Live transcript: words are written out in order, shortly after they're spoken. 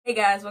Hey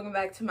guys, welcome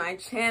back to my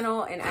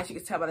channel, and as you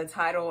can tell by the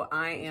title,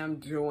 I am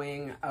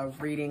doing a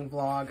reading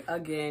vlog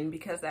again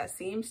because that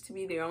seems to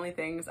be the only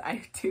things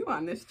I do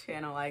on this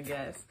channel, I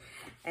guess.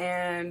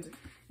 And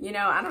you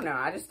know, I don't know,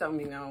 I just don't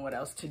even know what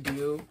else to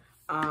do.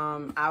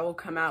 I will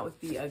come out with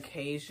the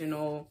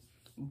occasional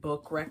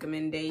book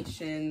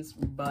recommendations,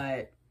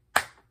 but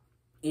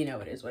you know,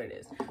 it is what it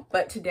is.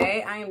 But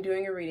today I am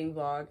doing a reading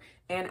vlog,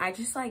 and I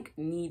just like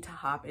need to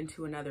hop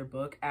into another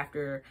book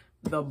after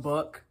the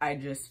book I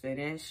just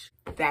finished.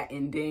 That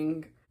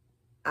ending,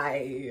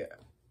 I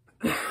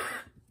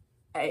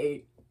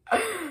can't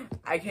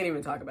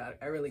even talk about it.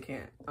 I really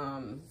can't.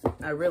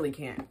 I really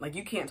can't. Like,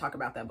 you can't talk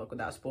about that book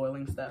without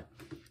spoiling stuff.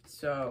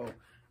 So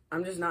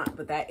I'm just not,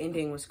 but that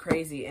ending was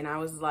crazy. And I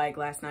was like,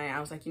 last night,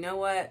 I was like, you know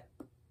what?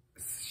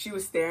 She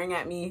was staring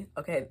at me.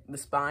 Okay, the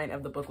spine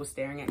of the book was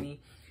staring at me.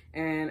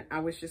 And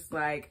I was just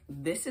like,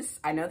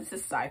 I know this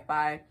is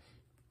sci-fi,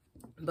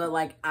 but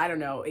like, I don't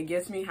know, it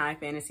gives me high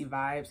fantasy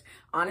vibes.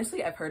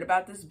 Honestly, I've heard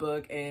about this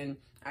book and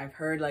I've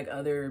heard like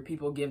other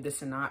people give the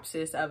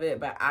synopsis of it,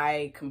 but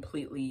I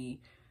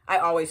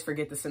always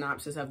forget the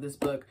synopsis of this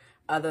book,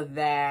 other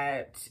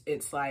that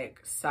it's like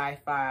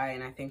sci-fi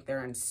and I think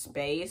they're in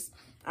space.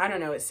 I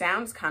don't know, it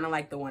sounds kind of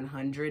like the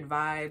 100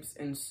 vibes.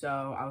 And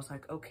so I was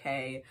like,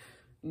 okay,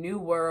 new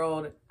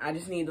world, I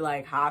just need to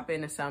like hop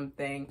into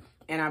something.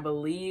 And I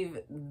believe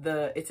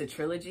it's a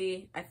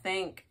trilogy, I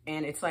think,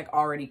 and it's like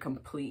already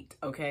complete,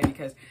 okay?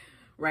 Because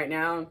right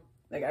now,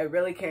 like, I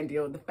really can't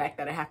deal with the fact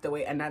that I have to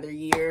wait another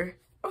year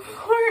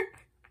for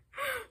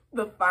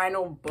the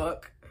final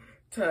book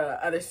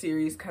to other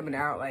series coming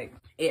out. Like,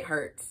 it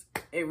hurts.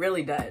 It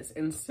really does.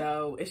 And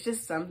so it's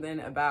just something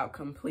about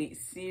complete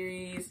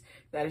series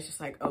that is just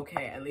like,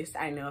 okay, at least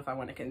I know if I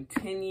want to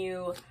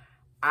continue,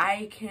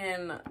 I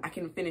can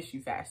finish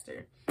you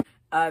faster.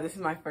 This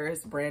is my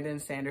first Brandon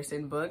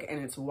Sanderson book,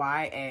 and it's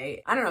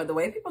YA. I don't know, the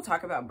way people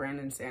talk about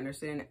Brandon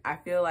Sanderson, I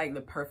feel like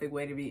the perfect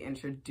way to be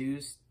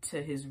introduced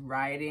to his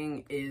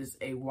writing is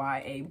a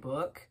YA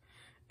book.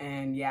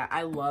 And yeah,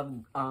 I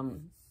love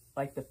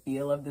like the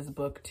feel of this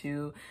book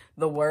too.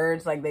 The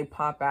words, like, they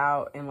pop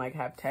out and like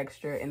have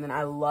texture. And then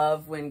I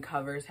love when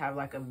covers have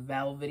like a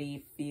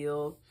velvety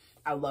feel.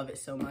 I love it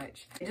so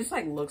much. It just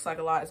like looks like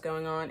a lot is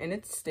going on, and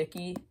it's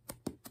sticky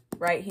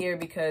right here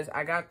because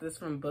I got this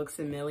from Books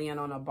A Million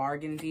on a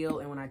bargain deal,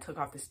 and when I took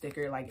off the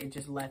sticker, like, it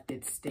just left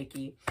it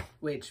sticky,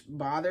 which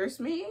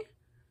bothers me,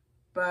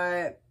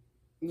 but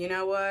you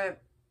know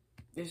what,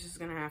 it's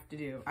just gonna have to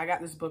do. I got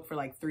this book for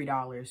like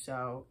 $3,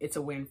 so it's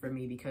a win for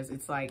me because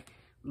it's like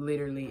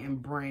literally in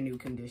brand new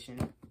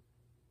condition,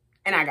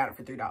 and I got it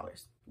for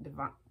 $3.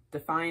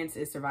 Defiance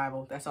is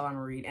survival. That's all I'm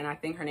gonna read. And I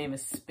think her name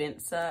is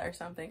Spencer or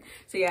something.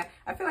 So yeah,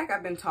 I feel like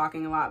I've been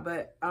talking a lot,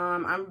 but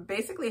I'm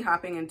basically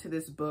hopping into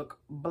this book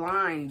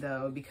blind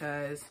though,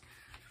 because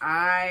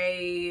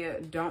I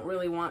don't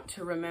really want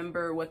to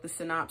remember what the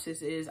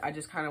synopsis is. I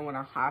just kind of want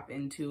to hop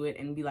into it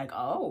and be like,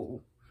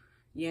 oh,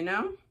 you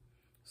know?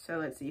 So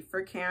let's see.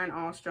 For Karen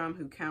Ahlstrom,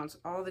 who counts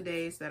all the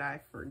days that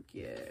I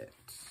forget.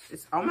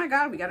 Oh my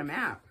God, we got a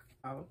map.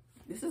 Oh,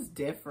 this is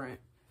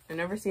different. I've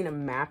never seen a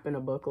map in a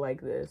book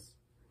like this.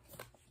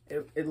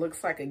 It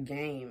looks like a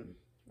game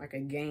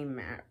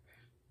map.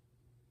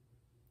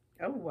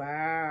 Oh,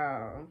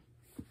 wow.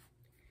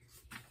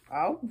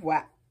 Oh,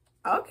 wow.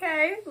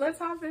 Okay, let's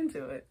hop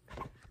into it.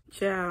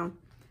 Ciao.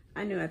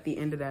 I knew at the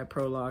end of that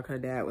prologue her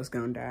dad was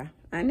gonna die.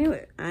 I knew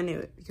it.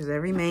 Because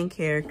every main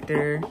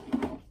character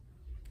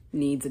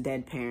needs a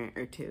dead parent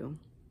or two.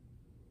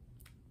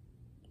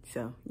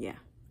 So, yeah.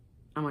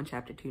 I'm on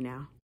chapter 2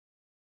 now.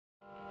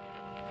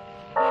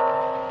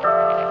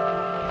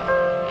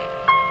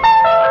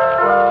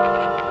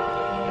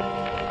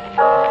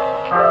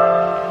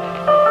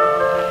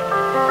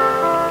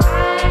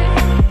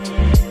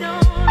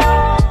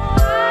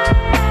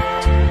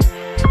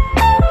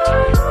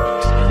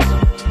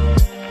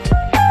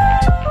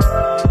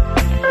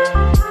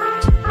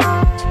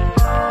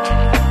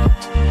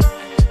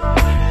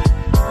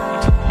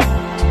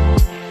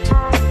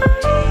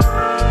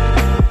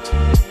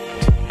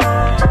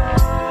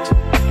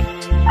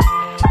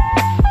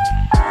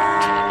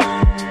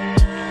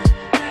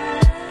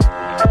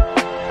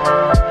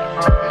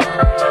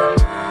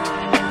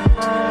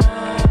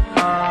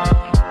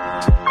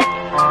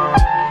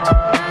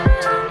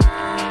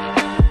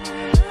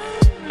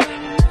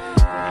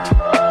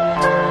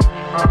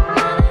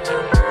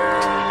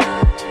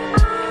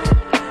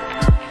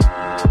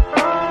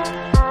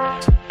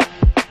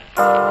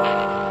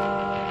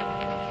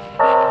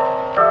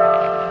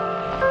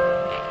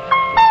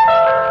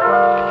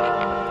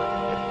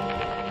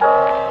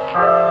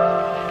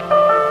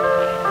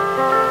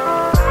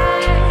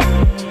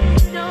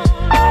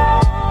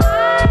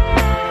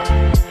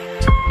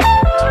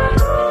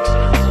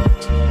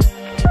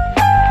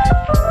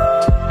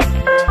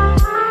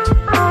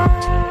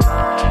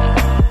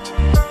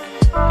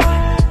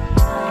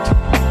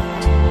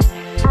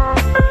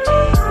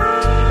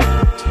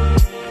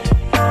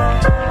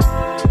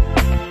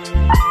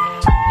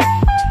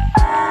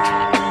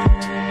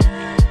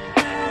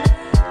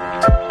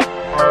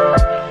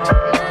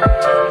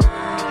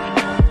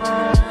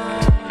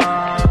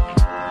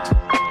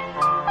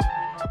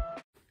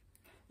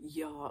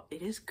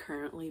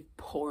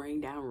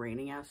 down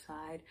raining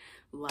outside.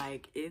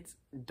 Like, it's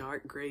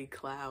dark gray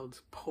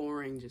clouds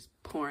just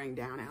pouring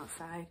down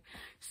outside.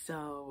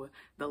 So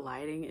the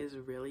lighting is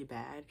really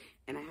bad,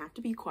 and I have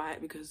to be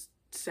quiet because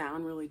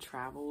sound really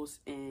travels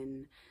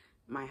in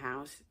my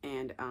house,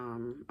 and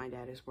my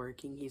dad is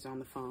working. He's on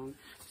the phone.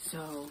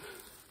 So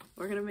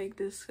we're gonna make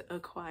this a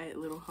quiet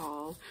little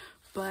haul.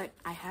 But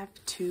I have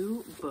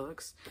 2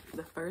 books.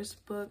 The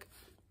first book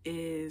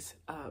is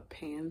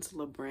Pan's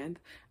Labyrinth.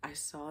 I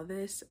saw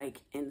this like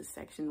in the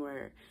section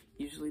where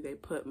usually they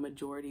put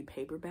majority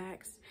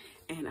paperbacks,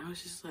 and I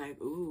was just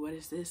like, ooh, what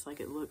is this? Like,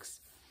 it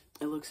looks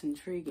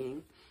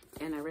intriguing.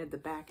 And I read the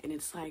back, and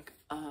it's like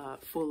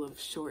full of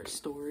short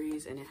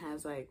stories, and it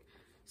has like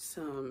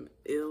some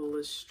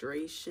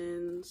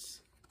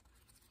illustrations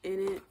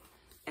in it.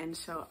 And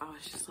so I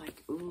was just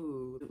like,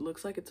 ooh, it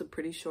looks like it's a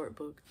pretty short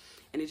book,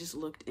 and it just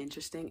looked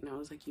interesting. And I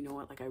was like, you know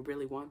what, like, I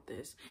really want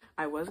this.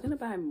 I was gonna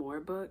buy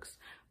more books,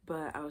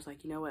 but I was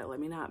like, you know what, let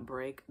me not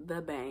break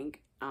the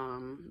bank.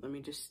 Let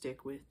me just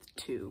stick with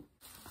 2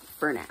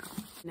 for now.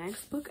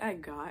 Next book I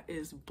got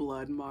is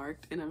Blood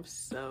Marked, and I'm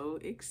so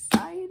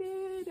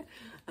excited.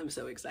 I'm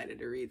so excited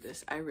to read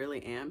this. I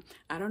really am.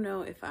 I don't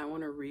know if I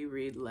want to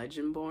reread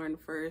Legendborn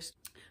first.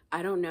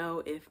 I don't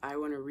know if I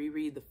want to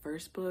reread the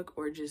first book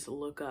or just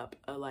look up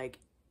a like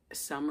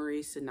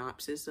summary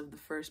synopsis of the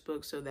first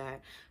book so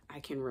that I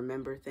can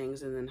remember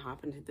things and then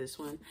hop into this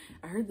one.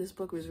 I heard this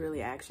book was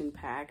really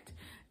action-packed,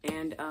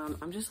 and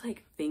I'm just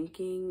like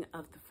thinking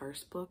of the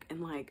first book,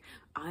 and like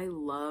I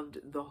loved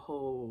the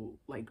whole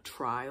like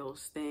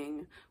trials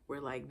thing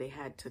where like they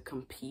had to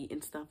compete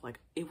and stuff. Like,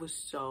 it was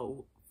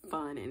so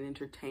fun and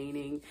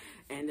entertaining,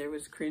 and there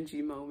was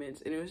cringy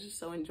moments, and it was just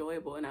so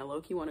enjoyable, and I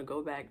low-key want to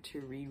go back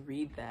to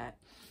reread that.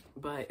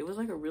 But it was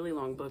like a really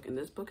long book, and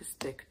this book is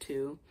thick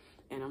too,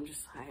 and I'm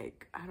just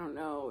like, I don't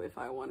know if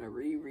I want to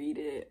reread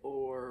it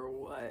or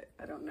what.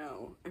 I don't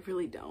know. I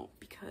really don't,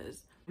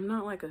 because I'm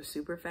not like a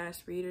super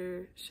fast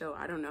reader, so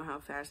I don't know how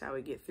fast I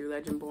would get through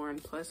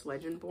Legendborn. Plus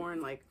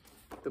Legendborn, like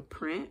the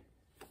print,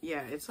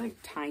 yeah, it's like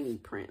tiny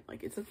print.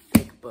 Like, it's a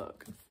thick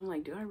book. I'm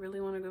like, do I really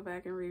want to go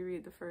back and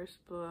reread the first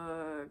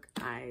book?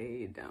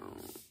 I don't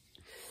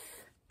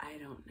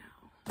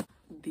know.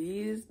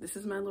 This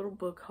is my little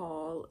book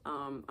haul.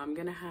 I'm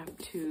gonna have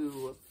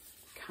to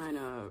kind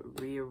of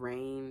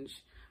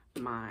rearrange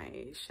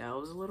my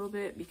shelves a little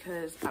bit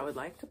because I would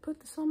like to put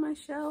this on my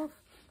shelf,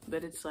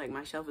 but it's like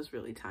my shelf is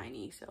really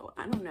tiny, so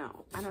I don't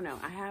know.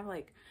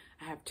 I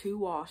have 2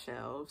 wall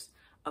shelves,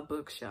 a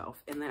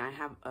bookshelf, and then I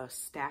have a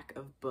stack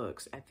of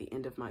books at the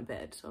end of my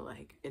bed. So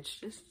like,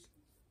 it's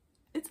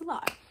a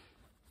lot.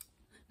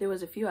 There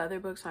was a few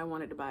other books I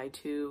wanted to buy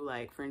too,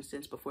 like for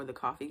instance, Before the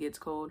Coffee Gets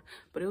Cold,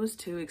 but it was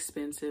too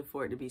expensive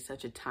for it to be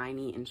such a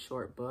tiny and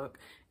short book.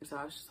 And so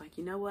I was just like,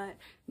 you know what?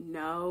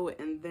 No.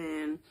 And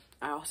then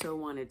I also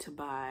want to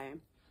buy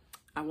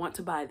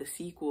the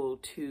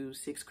sequel to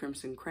Six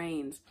Crimson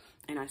Cranes,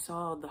 and I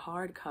saw the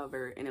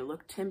hardcover and it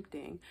looked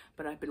tempting,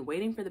 but I've been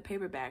waiting for the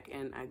paperback,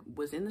 and I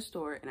was in the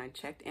store and I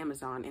checked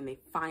Amazon, and they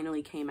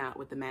finally came out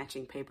with the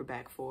matching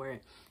paperback for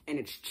it, and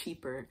it's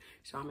cheaper,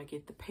 so I'm gonna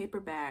get the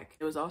paperback.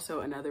 There was also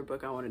another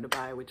book I wanted to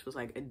buy, which was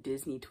like a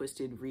Disney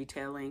twisted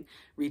retelling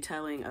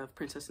of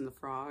Princess and the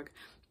Frog,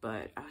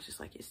 but I was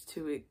just like, it's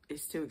too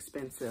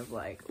expensive.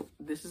 Like,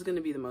 this is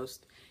gonna be the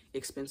most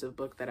expensive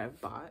book that I've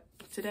bought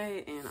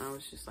today, and I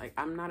was just like,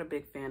 I'm not a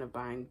big fan of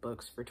buying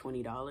books for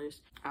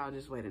 $20. I'll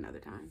just wait another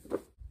time.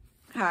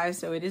 Hi,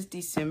 so it is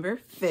December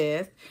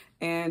 5th,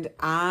 and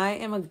I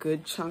am a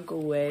good chunk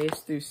away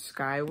through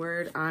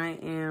Skyward. I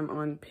am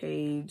on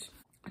page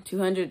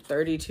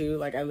 232.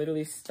 Like, I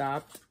literally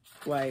stopped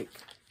like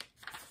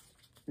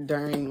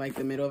during like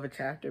the middle of a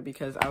chapter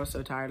because I was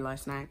so tired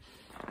last night.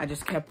 I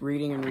just kept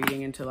reading and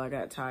reading until I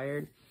got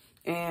tired.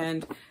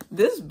 And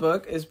this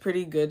book is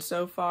pretty good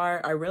so far.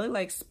 I really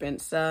like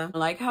Spencer. I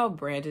like how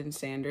Brandon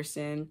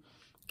Sanderson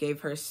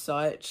gave her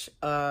such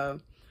a,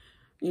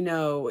 you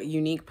know,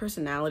 unique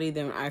personality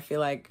than I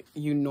feel like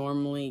you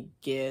normally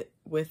get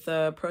with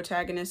a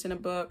protagonist in a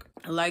book.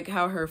 I like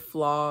how her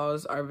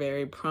flaws are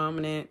very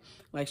prominent.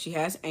 Like, she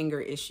has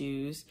anger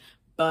issues,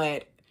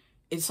 but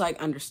it's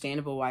like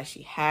understandable why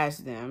she has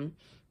them.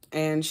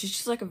 And she's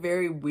just like a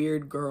very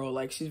weird girl.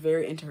 Like, she's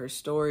very into her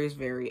stories,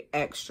 very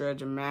extra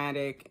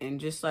dramatic, and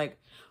just like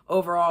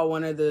overall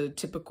one of the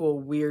typical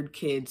weird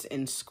kids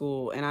in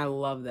school. And I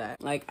love that.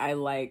 Like, I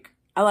like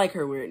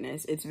her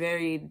weirdness. It's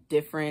very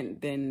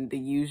different than the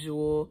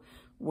usual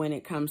when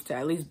it comes to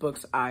at least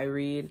books I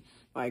read.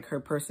 Like, her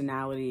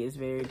personality is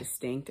very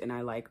distinct, and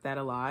I like that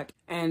a lot.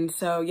 And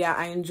so, yeah,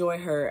 I enjoy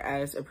her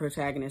as a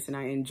protagonist, and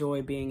I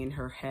enjoy being in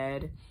her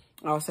head.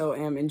 I also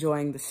am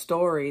enjoying the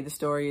story. The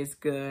story is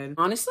good.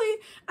 Honestly,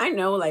 I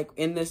know, like,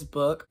 in this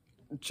book,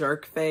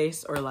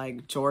 Jerkface, or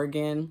like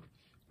Jorgen,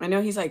 I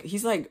know he's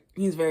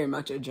very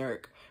much a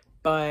jerk,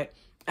 but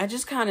I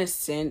just kind of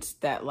sense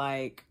that,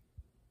 like,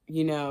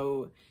 you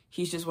know,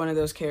 he's just one of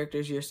those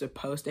characters you're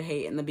supposed to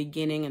hate in the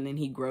beginning, and then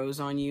he grows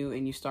on you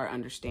and you start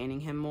understanding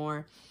him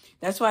more.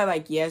 That's why,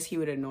 like, yes, he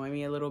would annoy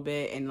me a little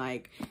bit, and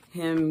like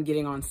him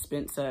getting on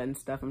Spencer and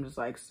stuff, I'm just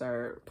like,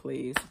 sir,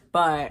 please.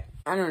 But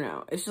I don't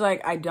know, it's just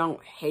like I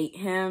don't hate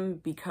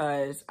him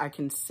because I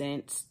can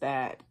sense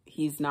that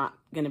he's not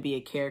gonna be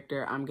a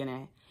character I'm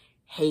gonna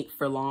hate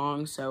for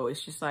long. So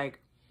it's just like,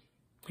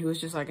 he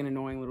was just like an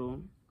annoying little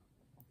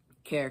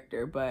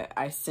character, but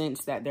I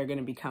sense that they're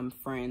gonna become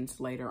friends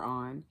later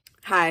on.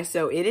 Hi,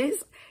 so it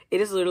is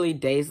literally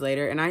days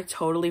later, and I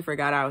totally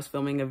forgot I was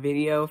filming a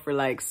video for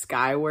like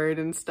Skyward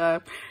and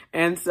stuff.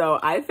 And so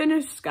I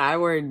finished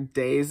Skyward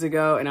days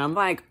ago, and I'm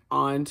like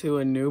on to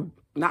a new,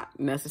 not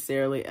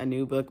necessarily a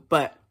new book,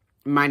 but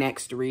my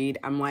next read.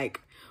 I'm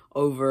like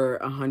over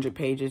 100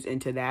 pages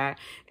into that,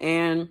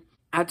 and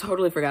I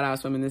totally forgot I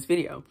was filming this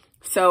video.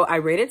 So I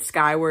rated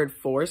Skyward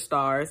 4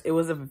 stars. It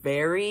was a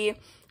very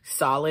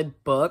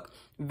solid book,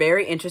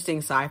 very interesting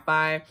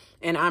sci-fi,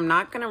 and I'm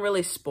not gonna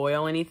really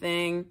spoil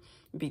anything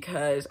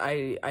because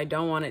I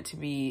don't want it to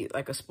be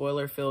like a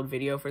spoiler-filled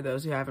video for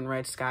those who haven't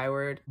read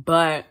Skyward.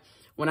 But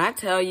when I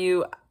tell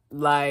you,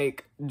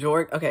 like,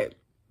 okay,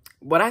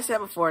 what I said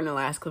before in the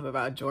last clip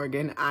about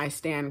Jorgen, I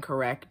stand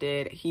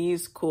corrected.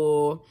 He's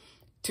cool.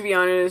 To be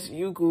honest,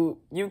 you cool,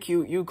 you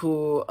cute, you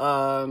cool.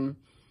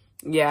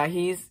 Yeah,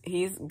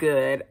 he's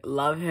good.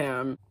 Love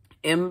him.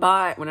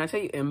 Mbot, when I tell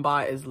you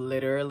Mbot is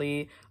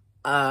literally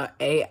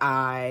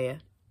AI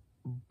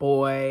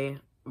boy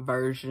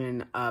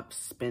version of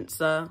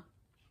Spencer.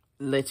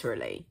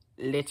 Literally.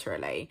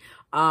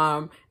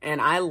 And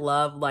I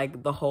love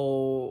like the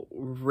whole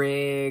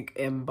Rig,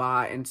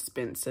 Mbot, and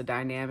Spencer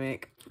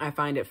dynamic. I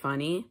find it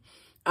funny.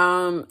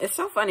 It's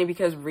so funny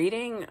because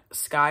reading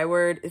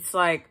Skyward, it's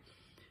like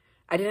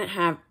I didn't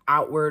have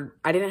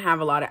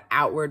a lot of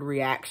outward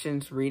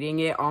reactions reading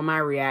it. All my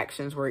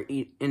reactions were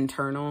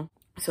internal.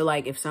 So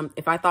like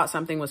if I thought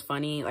something was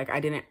funny, like I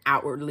didn't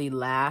outwardly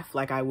laugh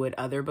like I would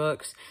other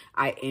books.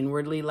 I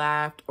inwardly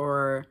laughed.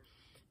 Or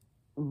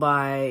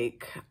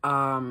like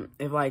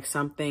if like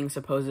something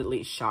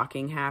supposedly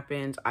shocking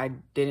happens, I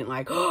didn't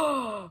like,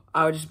 oh,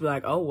 I would just be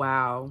like, oh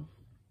wow,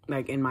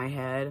 like in my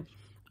head.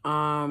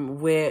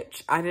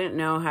 Which I didn't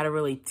know how to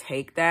really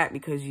take that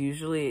because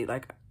usually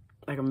like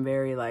I'm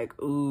very like,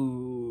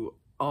 ooh,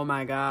 oh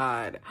my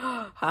god,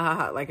 ha ha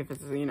ha, like if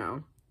it's, you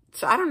know.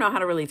 So I don't know how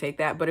to really take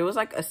that, but it was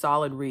like a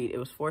solid read. It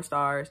was 4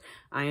 stars.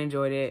 I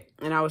enjoyed it.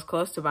 And I was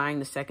close to buying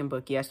the second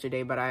book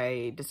yesterday, but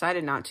I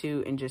decided not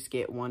to and just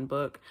get one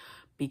book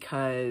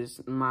because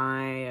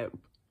my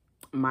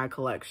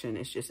collection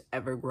is just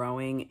ever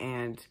growing,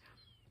 and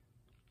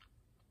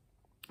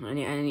I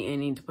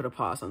need to put a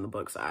pause on the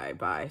books I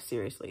buy,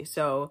 seriously.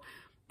 So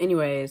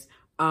anyways,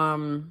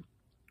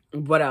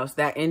 what else?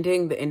 The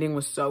ending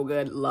was so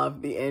good.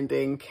 Love the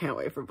ending. Can't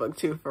wait for book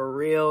 2 for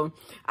real.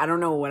 I don't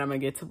know when I'm gonna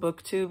get to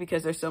book 2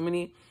 because there's so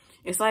many.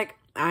 It's like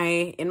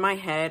in my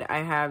head,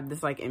 I have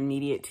this like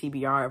immediate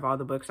TBR of all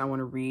the books I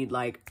want to read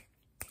like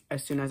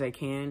as soon as I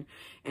can.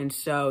 And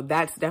so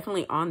that's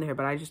definitely on there,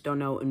 but I just don't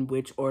know in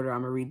which order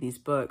I'm gonna read these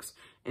books.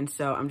 And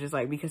so I'm just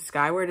like, because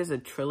Skyward is a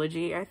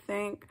trilogy, I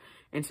think.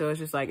 And so it's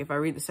just like, if I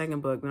read the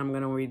second book, then I'm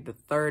going to read the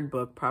third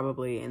book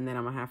probably. And then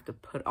I'm going to have to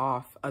put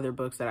off other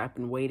books that I've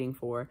been waiting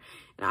for.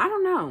 And I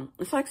don't know.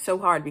 It's like so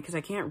hard because I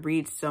can't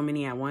read so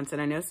many at once.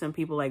 And I know some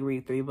people like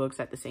read 3 books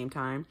at the same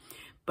time.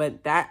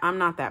 But I'm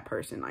not that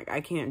person. Like, I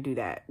can't do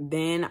that.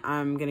 Then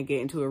I'm going to get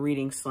into a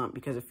reading slump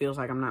because it feels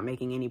like I'm not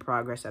making any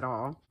progress at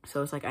all.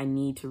 So it's like I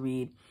need to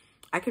read.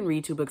 I can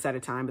read 2 books at a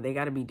time, but they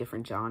got to be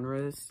different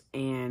genres.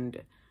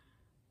 And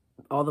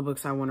all the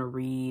books I want to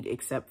read,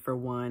 except for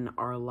one,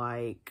 are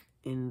like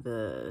in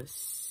the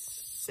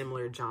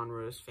similar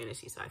genres,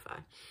 fantasy, sci-fi.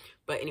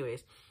 But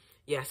anyways,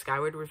 yeah,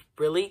 Skyward was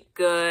really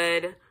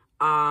good.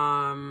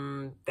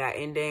 That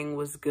ending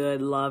was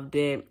good. Loved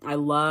it. I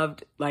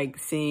loved like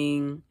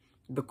seeing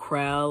the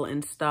Krell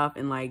and stuff,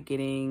 and like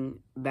getting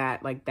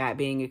that, like that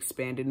being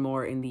expanded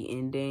more in the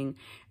ending,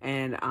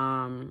 and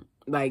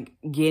like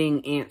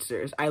getting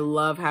answers. I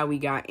love how we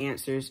got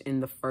answers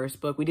in the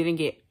first book. We didn't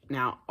get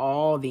now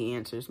all the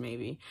answers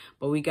maybe,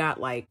 but we got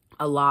like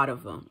a lot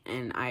of them,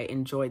 and I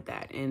enjoyed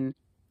that. And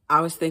I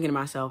was thinking to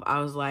myself,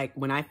 I was like,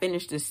 when I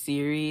finish this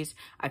series,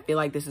 I feel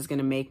like this is going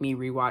to make me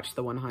rewatch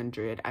the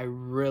 100. I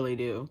really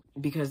do,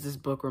 because this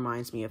book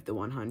reminds me of the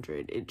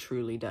 100. It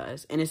truly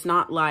does. And it's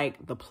not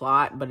like the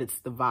plot, but it's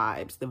the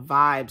vibes. The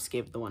vibes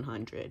give the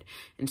 100.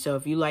 And so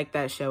if you like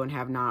that show and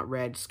have not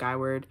read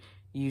Skyward,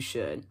 you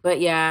should. But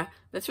yeah,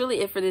 that's really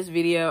it for this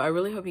video. I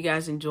really hope you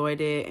guys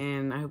enjoyed it,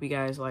 and I hope you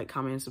guys like,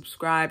 comment, and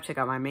subscribe. Check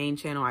out my main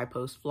channel. I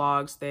post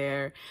vlogs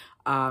there.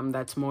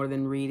 That's more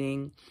than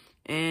reading.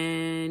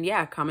 And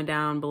yeah, comment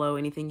down below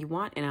anything you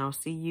want, and I'll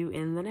see you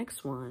in the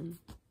next one.